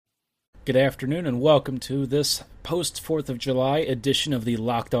Good afternoon and welcome to this post-4th of July edition of the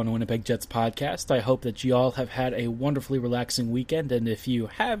Locked On Winnipeg Jets podcast. I hope that you all have had a wonderfully relaxing weekend, and if you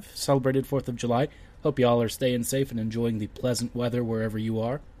have celebrated 4th of July, hope you all are staying safe and enjoying the pleasant weather wherever you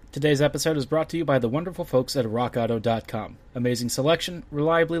are. Today's episode is brought to you by the wonderful folks at RockAuto.com. Amazing selection,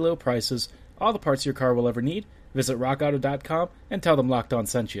 reliably low prices, all the parts your car will ever need. Visit RockAuto.com and tell them Locked On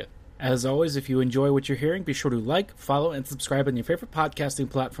sent you. As always, if you enjoy what you're hearing, be sure to like, follow, and subscribe on your favorite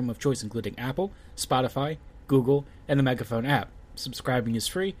podcasting platform of choice, including Apple, Spotify, Google, and the Megaphone app. Subscribing is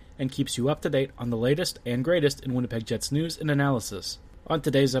free and keeps you up to date on the latest and greatest in Winnipeg Jets news and analysis. On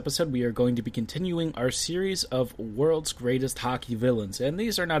today's episode, we are going to be continuing our series of world's greatest hockey villains, and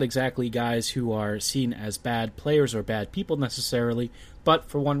these are not exactly guys who are seen as bad players or bad people necessarily, but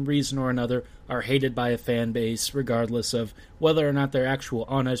for one reason or another are hated by a fan base regardless of whether or not their actual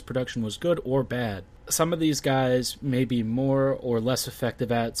on-ice production was good or bad. Some of these guys may be more or less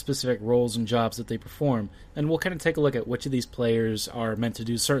effective at specific roles and jobs that they perform, and we'll kind of take a look at which of these players are meant to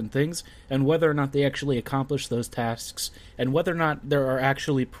do certain things, and whether or not they actually accomplish those tasks, and whether or not there are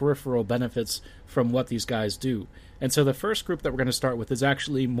actually peripheral benefits from what these guys do. And so the first group that we're going to start with is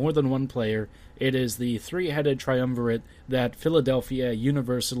actually more than one player. It is the three-headed triumvirate that Philadelphia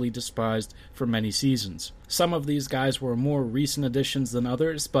universally despised for many seasons. Some of these guys were more recent additions than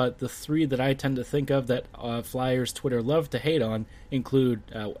others, but the three that I tend to think of that Flyers Twitter love to hate on include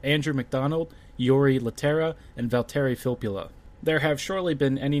Andrew MacDonald, Jori Lehtera, and Valtteri Filppula. There have surely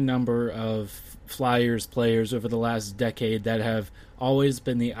been any number of Flyers players over the last decade that have always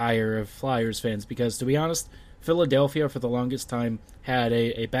been the ire of Flyers fans, because to be honest, Philadelphia for the longest time had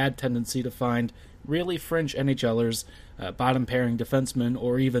a bad tendency to find really fringe NHLers, bottom-pairing defensemen,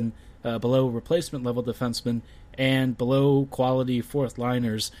 or even below replacement-level defensemen, and below-quality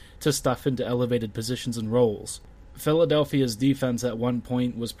fourth-liners to stuff into elevated positions and roles. Philadelphia's defense at one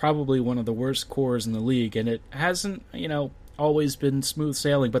point was probably one of the worst cores in the league, and it hasn't, always been smooth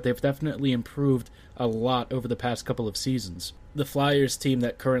sailing, but they've definitely improved a lot over the past couple of seasons. The Flyers team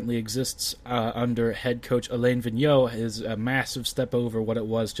that currently exists under head coach Alain Vigneault is a massive step over what it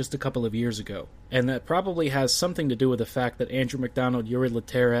was just a couple of years ago. And that probably has something to do with the fact that Andrew MacDonald, Jori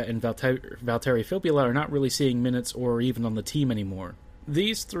Lehtera, and Valtteri Filppula are not really seeing minutes or even on the team anymore.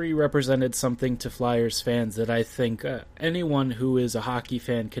 These three represented something to Flyers fans that I think anyone who is a hockey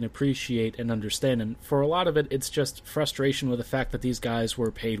fan can appreciate and understand. And for a lot of it, it's just frustration with the fact that these guys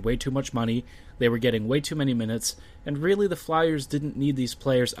were paid way too much money, they were getting way too many minutes, and really the Flyers didn't need these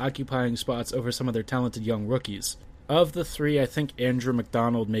players occupying spots over some of their talented young rookies. Of the three, I think Andrew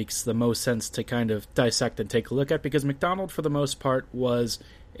MacDonald makes the most sense to kind of dissect and take a look at, because MacDonald, for the most part, was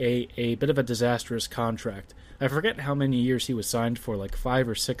a bit of a disastrous contract. I forget how many years he was signed for, like 5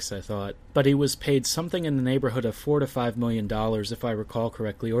 or 6, I thought. But he was paid something in the neighborhood of $4 to $5 million, if I recall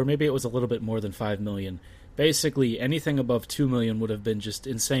correctly, or maybe it was a little bit more than $5 million. Basically, anything above $2 million would have been just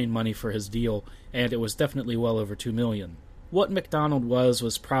insane money for his deal, and it was definitely well over $2 million. What MacDonald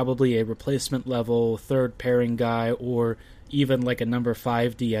was probably a replacement-level, third-pairing guy, or even like a number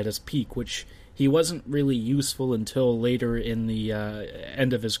 5D at his peak, which he wasn't really useful until later in the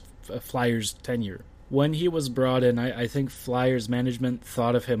end of his Flyers tenure. When he was brought in, I think Flyers management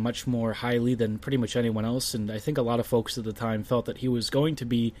thought of him much more highly than pretty much anyone else, and I think a lot of folks at the time felt that he was going to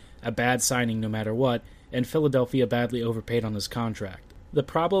be a bad signing no matter what, and Philadelphia badly overpaid on his contract. The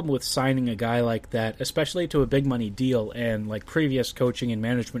problem with signing a guy like that, especially to a big money deal, and like previous coaching and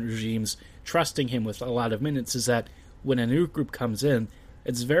management regimes trusting him with a lot of minutes, is that when a new group comes in,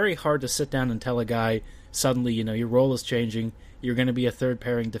 it's very hard to sit down and tell a guy, suddenly, your role is changing, you're going to be a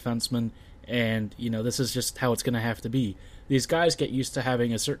third-pairing defenseman, and, this is just how it's going to have to be. These guys get used to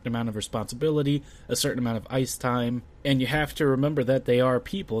having a certain amount of responsibility, a certain amount of ice time, and you have to remember that they are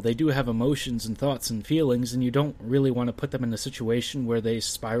people. They do have emotions and thoughts and feelings, and you don't really want to put them in a situation where they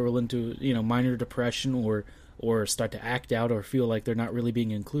spiral into, minor depression or start to act out or feel like they're not really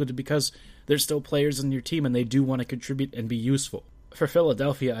being included, because they're still players in your team and they do want to contribute and be useful. For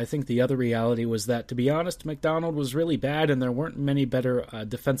Philadelphia, I think the other reality was that, to be honest, MacDonald was really bad, and there weren't many better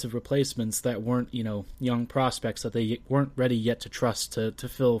defensive replacements that weren't, young prospects that they weren't ready yet to trust to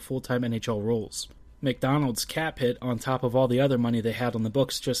fill full-time NHL roles. MacDonald's cap hit, on top of all the other money they had on the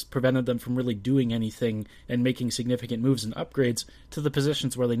books, just prevented them from really doing anything and making significant moves and upgrades to the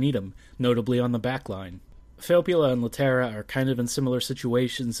positions where they need them, notably on the back line. Filppula and Lehtera are kind of in similar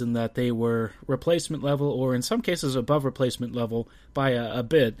situations in that they were replacement level, or in some cases above replacement level by a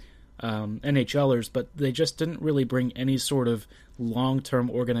bit, NHLers, but they just didn't really bring any sort of long-term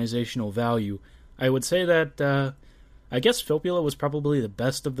organizational value. I would say that, I guess Filppula was probably the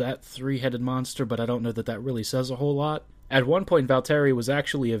best of that three-headed monster, but I don't know that that really says a whole lot. At one point, Valtteri was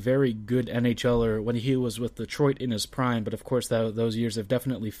actually a very good NHLer when he was with Detroit in his prime, but of course those years have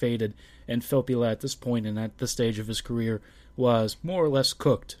definitely faded, and Filppula at this point and at this stage of his career was more or less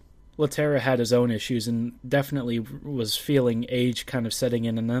cooked. Lehtera had his own issues and definitely was feeling age kind of setting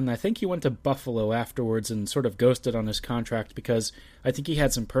in, and then I think he went to Buffalo afterwards and sort of ghosted on his contract because I think he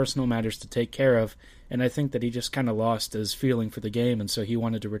had some personal matters to take care of, and I think that he just kind of lost his feeling for the game, and so he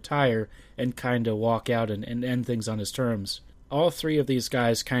wanted to retire and kind of walk out and end things on his terms. All three of these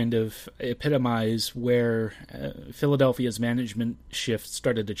guys kind of epitomize where Philadelphia's management shift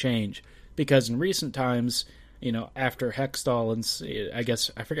started to change, because in recent times, after Hextall and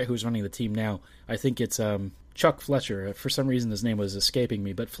I forget who's running the team now. I think it's Chuck Fletcher. For some reason his name was escaping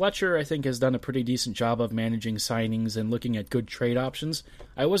me. But Fletcher, I think, has done a pretty decent job of managing signings and looking at good trade options.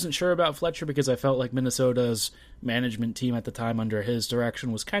 I wasn't sure about Fletcher because I felt like Minnesota's management team at the time under his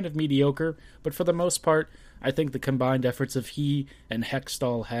direction was kind of mediocre. But for the most part, I think the combined efforts of he and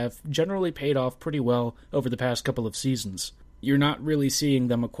Hextall have generally paid off pretty well over the past couple of seasons. You're not really seeing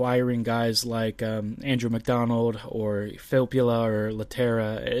them acquiring guys like Andrew McDonald or Filppula or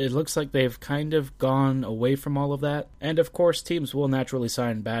Lehtera. It looks like they've kind of gone away from all of that. And of course, teams will naturally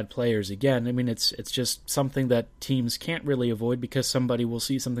sign bad players again. I mean, it's just something that teams can't really avoid because somebody will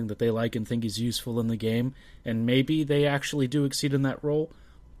see something that they like and think is useful in the game, and maybe they actually do exceed in that role.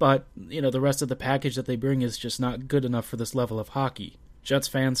 But, the rest of the package that they bring is just not good enough for this level of hockey. Jets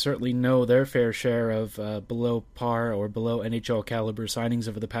fans certainly know their fair share of below par or below NHL caliber signings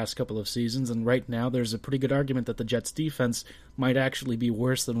over the past couple of seasons, and right now there's a pretty good argument that the Jets' defense might actually be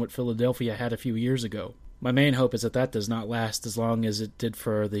worse than what Philadelphia had a few years ago. My main hope is that does not last as long as it did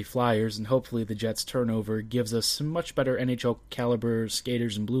for the Flyers, and hopefully the Jets' turnover gives us some much better NHL caliber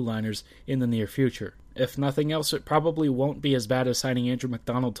skaters and blue liners in the near future. If nothing else, it probably won't be as bad as signing Andrew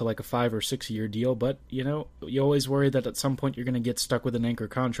McDonald to like a 5 or 6 year deal, but, you always worry that at some point you're going to get stuck with an anchor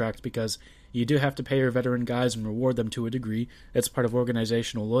contract because you do have to pay your veteran guys and reward them to a degree. It's part of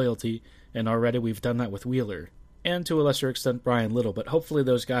organizational loyalty, and already we've done that with Wheeler. And to a lesser extent Brian Little, but hopefully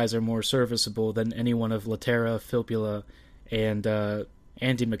those guys are more serviceable than any one of Lehtera, Filppula, and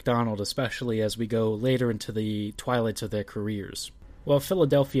Andy McDonald, especially as we go later into the twilights of their careers. While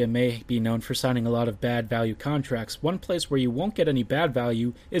Philadelphia may be known for signing a lot of bad value contracts, one place where you won't get any bad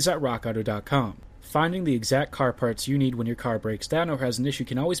value is at RockAuto.com. Finding the exact car parts you need when your car breaks down or has an issue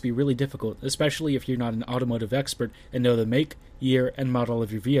can always be really difficult, especially if you're not an automotive expert and know the make, year, and model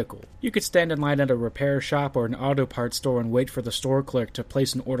of your vehicle. You could stand in line at a repair shop or an auto parts store and wait for the store clerk to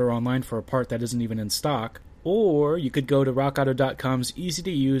place an order online for a part that isn't even in stock. Or you could go to RockAuto.com's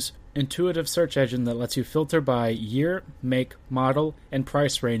easy-to-use, intuitive search engine that lets you filter by year, make, model, and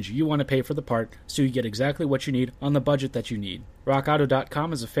price range you want to pay for the part so you get exactly what you need on the budget that you need.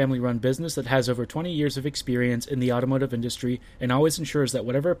 RockAuto.com is a family-run business that has over 20 years of experience in the automotive industry and always ensures that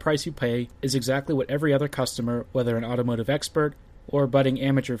whatever price you pay is exactly what every other customer, whether an automotive expert or a budding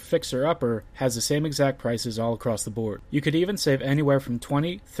amateur fixer-upper, has the same exact prices all across the board. You could even save anywhere from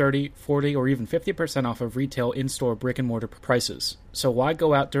 20, 30, 40, or even 50% off of retail in-store brick-and-mortar prices. So why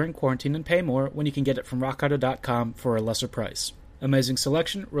go out during quarantine and pay more when you can get it from RockAuto.com for a lesser price? Amazing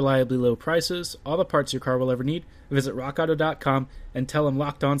selection, reliably low prices, all the parts your car will ever need. Visit RockAuto.com and tell them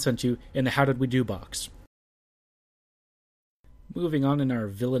Locked On sent you in the How Did We Do box. Moving on in our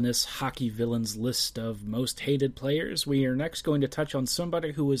villainous hockey villains list of most hated players, we are next going to touch on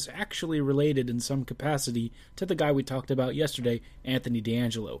somebody who is actually related in some capacity to the guy we talked about yesterday, Anthony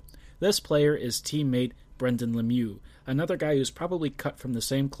DeAngelo. This player is teammate Brendan Lemieux, another guy who's probably cut from the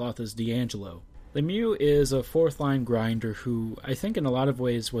same cloth as DeAngelo. Lemieux is a fourth-line grinder who I think in a lot of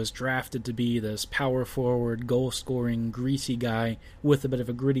ways was drafted to be this power forward, goal-scoring, greasy guy with a bit of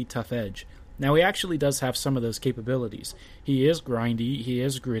a gritty, tough edge. Now, he actually does have some of those capabilities. He is grindy, he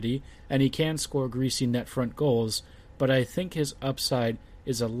is gritty, and he can score greasy net front goals, but I think his upside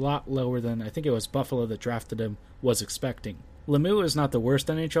is a lot lower than I think it was Buffalo that drafted him was expecting. Lemieux is not the worst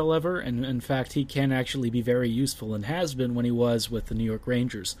NHL ever, and in fact he can actually be very useful and has been when he was with the New York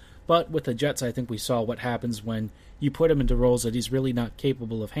Rangers. But with the Jets, I think we saw what happens when you put him into roles that he's really not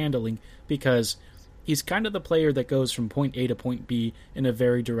capable of handling, because he's kind of the player that goes from point A to point B in a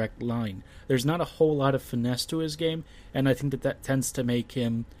very direct line. There's not a whole lot of finesse to his game, and I think that tends to make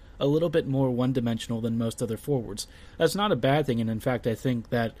him a little bit more one-dimensional than most other forwards. That's not a bad thing, and in fact I think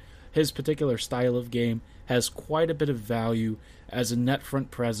that his particular style of game has quite a bit of value as a net front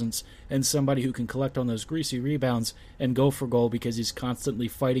presence and somebody who can collect on those greasy rebounds and go for goal because he's constantly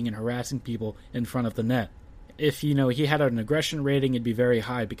fighting and harassing people in front of the net. If, he had an aggression rating, it'd be very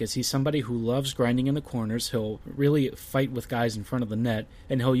high because he's somebody who loves grinding in the corners. He'll really fight with guys in front of the net,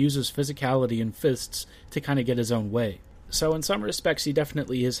 and he'll use his physicality and fists to kind of get his own way. So in some respects, he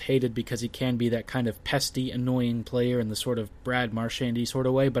definitely is hated because he can be that kind of pesty, annoying player in the sort of Brad Marchand-y sort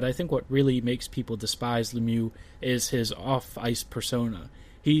of way, but I think what really makes people despise Lemieux is his off-ice persona.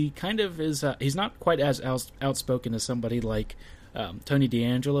 He kind of is, he's not quite as outspoken as somebody like Tony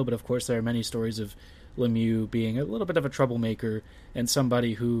DeAngelo, but of course there are many stories of Lemieux being a little bit of a troublemaker and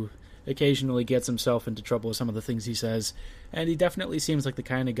somebody who occasionally gets himself into trouble with some of the things he says, and he definitely seems like the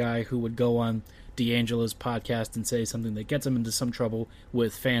kind of guy who would go on DeAngelo's podcast and say something that gets him into some trouble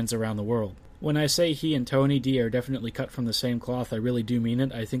with fans around the world. When I say he and Tony D are definitely cut from the same cloth, I really do mean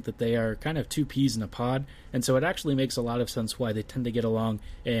it. I think that they are kind of two peas in a pod, and so it actually makes a lot of sense why they tend to get along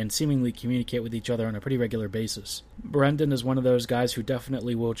and seemingly communicate with each other on a pretty regular basis. Brendan is one of those guys who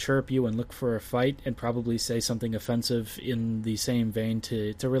definitely will chirp you and look for a fight and probably say something offensive in the same vein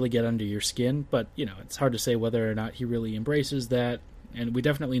to really get under your skin, but, it's hard to say whether or not he really embraces that, and we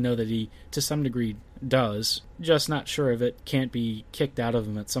definitely know that he, to some degree, does, just not sure if it can't be kicked out of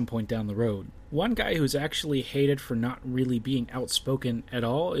him at some point down the road. One guy who's actually hated for not really being outspoken at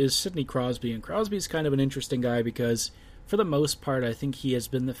all is Sidney Crosby, and Crosby's kind of an interesting guy because, for the most part, I think he has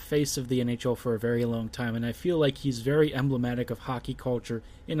been the face of the NHL for a very long time, and I feel like he's very emblematic of hockey culture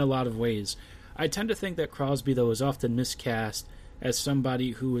in a lot of ways. I tend to think that Crosby, though, is often miscast as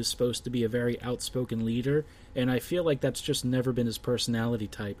somebody who is supposed to be a very outspoken leader, and I feel like that's just never been his personality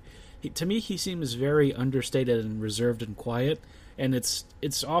type. To me, he seems very understated and reserved and quiet, and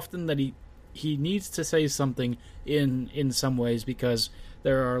it's often that he needs to say something in some ways because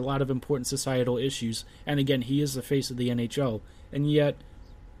there are a lot of important societal issues, and again, he is the face of the NHL, and yet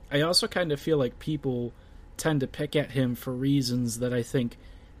I also kind of feel like people tend to pick at him for reasons that I think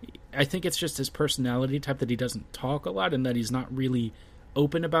it's just his personality type that he doesn't talk a lot and that he's not really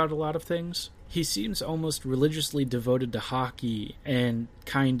open about a lot of things. He seems almost religiously devoted to hockey and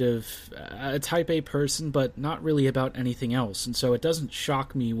kind of a type A person, but not really about anything else. And so it doesn't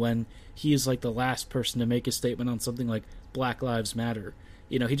shock me when he is like the last person to make a statement on something like Black Lives Matter.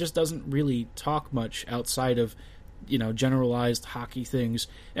 He just doesn't really talk much outside of, generalized hockey things.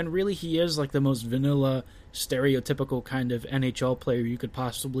 And really he is like the most vanilla, stereotypical kind of NHL player you could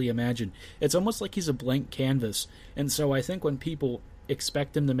possibly imagine. It's almost like he's a blank canvas. And so I think when people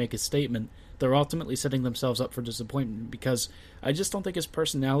expect him to make a statement, they're ultimately setting themselves up for disappointment because I just don't think his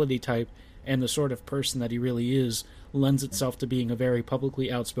personality type and the sort of person that he really is lends itself to being a very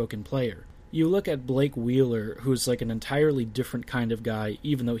publicly outspoken player. You look at Blake Wheeler, who's like an entirely different kind of guy,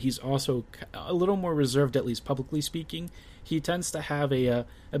 even though he's also a little more reserved, at least publicly speaking. He tends to have a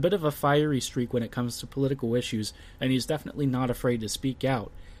bit of a fiery streak when it comes to political issues, and he's definitely not afraid to speak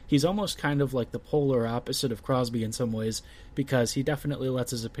out. He's almost kind of like the polar opposite of Crosby in some ways, because he definitely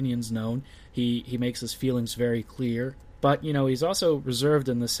lets his opinions known. He makes his feelings very clear. But, he's also reserved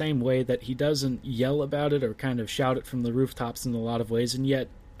in the same way that he doesn't yell about it or kind of shout it from the rooftops in a lot of ways, and yet,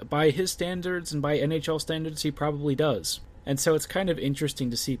 by his standards and by NHL standards, he probably does. And so it's kind of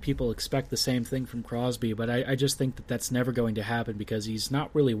interesting to see people expect the same thing from Crosby, but I just think that that's never going to happen because he's not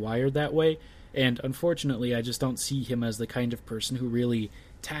really wired that way, and unfortunately I just don't see him as the kind of person who really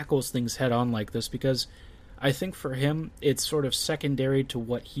tackles things head on like this, because I think for him it's sort of secondary to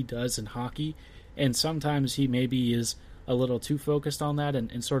what he does in hockey, and sometimes he maybe is a little too focused on that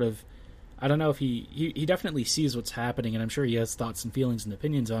and sort of, I don't know if he definitely sees what's happening, and I'm sure he has thoughts and feelings and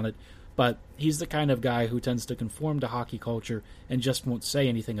opinions on it, but he's the kind of guy who tends to conform to hockey culture and just won't say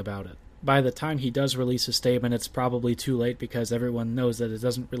anything about it. By the time he does release a statement, it's probably too late because everyone knows that it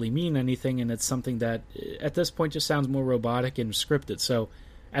doesn't really mean anything, and it's something that at this point just sounds more robotic and scripted, so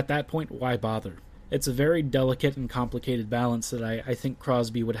at that point, why bother? It's a very delicate and complicated balance that I think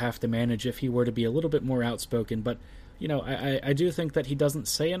Crosby would have to manage if he were to be a little bit more outspoken, but I do think that he doesn't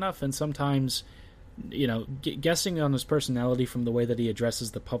say enough, and sometimes, guessing on his personality from the way that he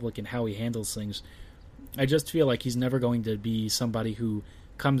addresses the public and how he handles things, I just feel like he's never going to be somebody who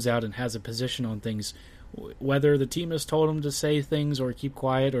comes out and has a position on things, whether the team has told him to say things or keep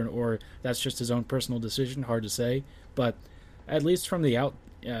quiet, or that's just his own personal decision, hard to say, but at least from the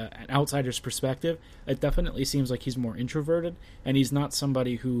an outsider's perspective, it definitely seems like he's more introverted, and he's not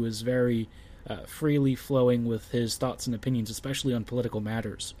somebody who is very freely flowing with his thoughts and opinions, especially on political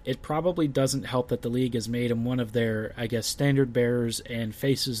matters. It probably doesn't help that the league has made him one of their, standard bearers and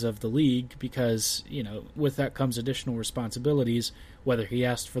faces of the league, because, with that comes additional responsibilities. Whether he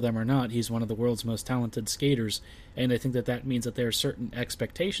asked for them or not, he's one of the world's most talented skaters, and I think that means that there are certain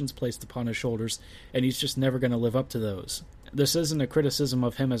expectations placed upon his shoulders, and he's just never going to live up to those. This isn't a criticism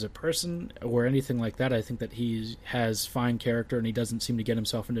of him as a person or anything like that. I think that he has fine character and he doesn't seem to get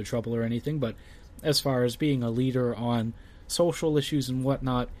himself into trouble or anything, but as far as being a leader on social issues and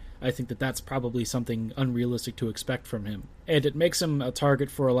whatnot, I think that that's probably something unrealistic to expect from him. And it makes him a target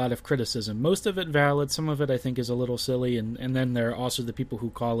for a lot of criticism. Most of it valid, some of it I think is a little silly, and then there are also the people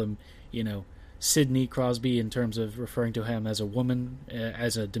who call him, Sidney Crosby in terms of referring to him as a woman,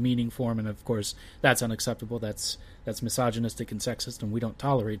 as a demeaning form, and of course that's unacceptable. That's misogynistic and sexist, and we don't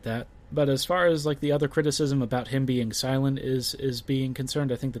tolerate that. But as far as like the other criticism about him being silent is being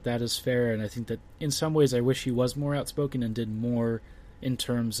concerned, I think that is fair, and I think that in some ways I wish he was more outspoken and did more in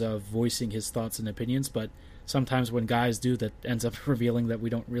terms of voicing his thoughts and opinions, but sometimes when guys do, that ends up revealing that we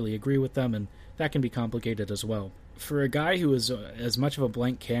don't really agree with them, and that can be complicated as well. For a guy who is as much of a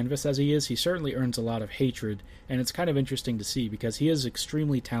blank canvas as he is, he certainly earns a lot of hatred, and it's kind of interesting to see because he is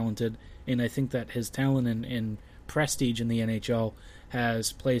extremely talented, and I think that his talent and prestige in the NHL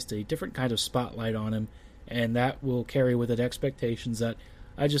has placed a different kind of spotlight on him, and that will carry with it expectations that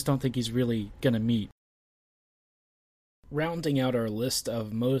I just don't think he's really going to meet. Rounding out our list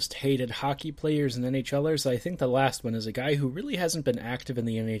of most hated hockey players and NHLers, I think the last one is a guy who really hasn't been active in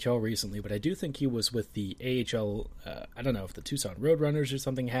the NHL recently, but I do think he was with the AHL, I don't know if the Tucson Roadrunners or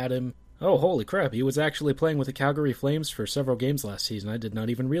something had him. Oh, holy crap, he was actually playing with the Calgary Flames for several games last season. I did not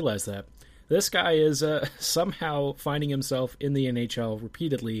even realize that. This guy is somehow finding himself in the NHL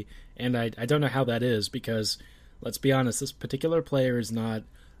repeatedly, and I don't know how that is because, let's be honest, this particular player is not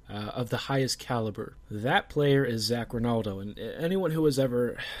of the highest caliber. That player is Zach Ronaldo, and anyone who has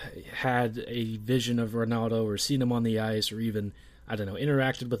ever had a vision of Ronaldo or seen him on the ice or even,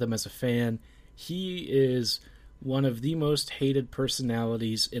 interacted with him as a fan, he is one of the most hated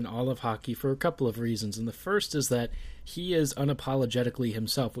personalities in all of hockey for a couple of reasons. And the first is that he is unapologetically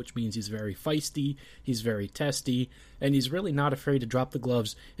himself, which means he's very feisty, he's very testy, and he's really not afraid to drop the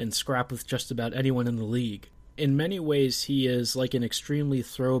gloves and scrap with just about anyone in the league. In many ways, he is like an extremely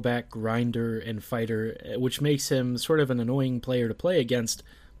throwback grinder and fighter, which makes him sort of an annoying player to play against,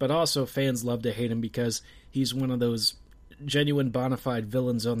 but also fans love to hate him because he's one of those genuine bona fide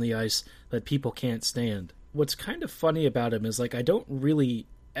villains on the ice that people can't stand. What's kind of funny about him is, I don't really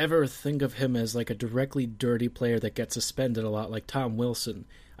ever think of him as, a directly dirty player that gets suspended a lot like Tom Wilson.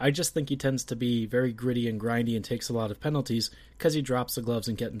 I just think he tends to be very gritty and grindy and takes a lot of penalties because he drops the gloves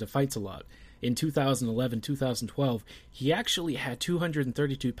and gets into fights a lot. In 2011-2012, he actually had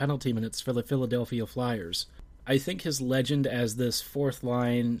 232 penalty minutes for the Philadelphia Flyers. I think his legend as this fourth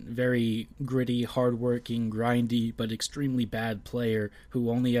line, very gritty, hardworking, grindy, but extremely bad player who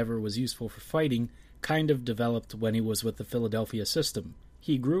only ever was useful for fighting kind of developed when he was with the Philadelphia system.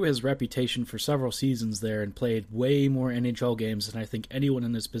 He grew his reputation for several seasons there and played way more NHL games than I think anyone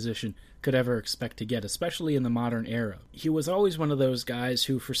in his position could ever expect to get, especially in the modern era. He was always one of those guys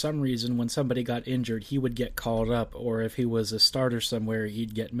who, for some reason, when somebody got injured, he would get called up, or if he was a starter somewhere,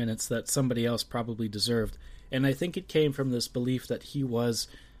 he'd get minutes that somebody else probably deserved. And I think it came from this belief that he was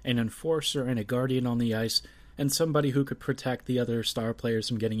an enforcer and a guardian on the ice, and somebody who could protect the other star players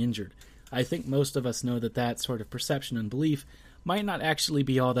from getting injured. I think most of us know that that sort of perception and belief might not actually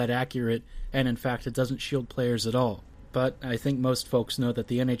be all that accurate, and in fact it doesn't shield players at all. But I think most folks know that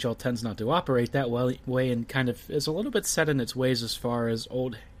the NHL tends not to operate that way and kind of is a little bit set in its ways as far as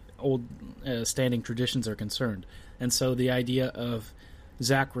old standing traditions are concerned. And so the idea of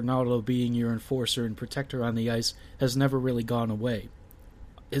Zach Ronaldo being your enforcer and protector on the ice has never really gone away.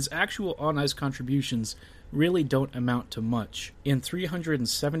 His actual on-ice contributions really don't amount to much. In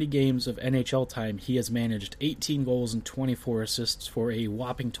 370 games of NHL time, he has managed 18 goals and 24 assists for a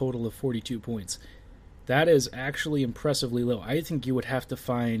whopping total of 42 points. That is actually impressively low. I think you would have to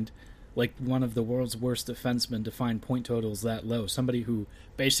find one of the world's worst defensemen to find point totals that low. Somebody who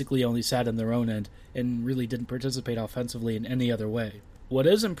basically only sat in their own end and really didn't participate offensively in any other way. What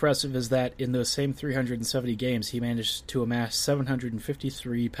is impressive is that in those same 370 games, he managed to amass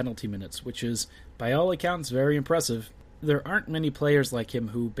 753 penalty minutes, which is, by all accounts, very impressive. There aren't many players like him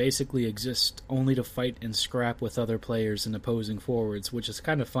who basically exist only to fight and scrap with other players and opposing forwards, which is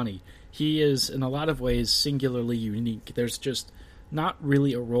kind of funny. He is, in a lot of ways, singularly unique. There's just not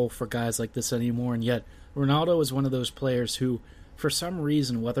really a role for guys like this anymore, and yet Ronaldo is one of those players who, for some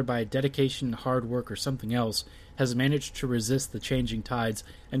reason, whether by dedication, hard work, or something else, has managed to resist the changing tides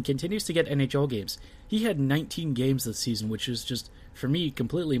and continues to get NHL games. He had 19 games this season, which is just, for me,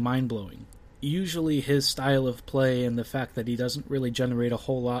 completely mind-blowing. Usually his style of play and the fact that he doesn't really generate a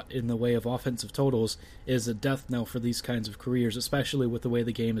whole lot in the way of offensive totals is a death knell for these kinds of careers, especially with the way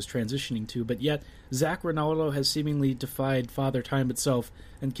the game is transitioning to. But yet, Zach Ronaldo has seemingly defied Father Time itself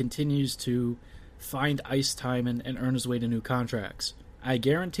and continues to find ice time and earn his way to new contracts. I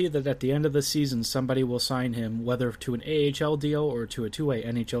guarantee that at the end of the season, somebody will sign him, whether to an AHL deal or to a two-way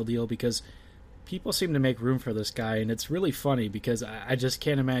NHL deal, because people seem to make room for this guy, and it's really funny because I just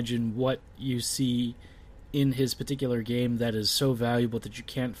can't imagine what you see in his particular game that is so valuable that you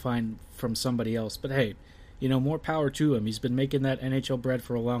can't find from somebody else. But hey, more power to him. He's been making that NHL bread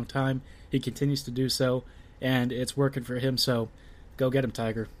for a long time. He continues to do so, and it's working for him, so go get him,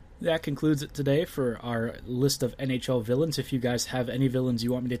 Tiger. That concludes it today for our list of NHL villains. If you guys have any villains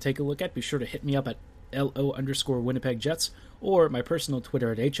you want me to take a look at, be sure to hit me up at LO_Winnipeg Jets or my personal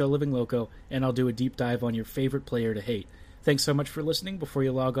Twitter at HLLivingLoco, and I'll do a deep dive on your favorite player to hate. Thanks so much for listening. Before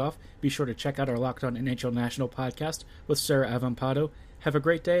you log off, be sure to check out our Locked On NHL National podcast with Sarah Avampado. Have a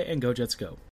great day, and go Jets go.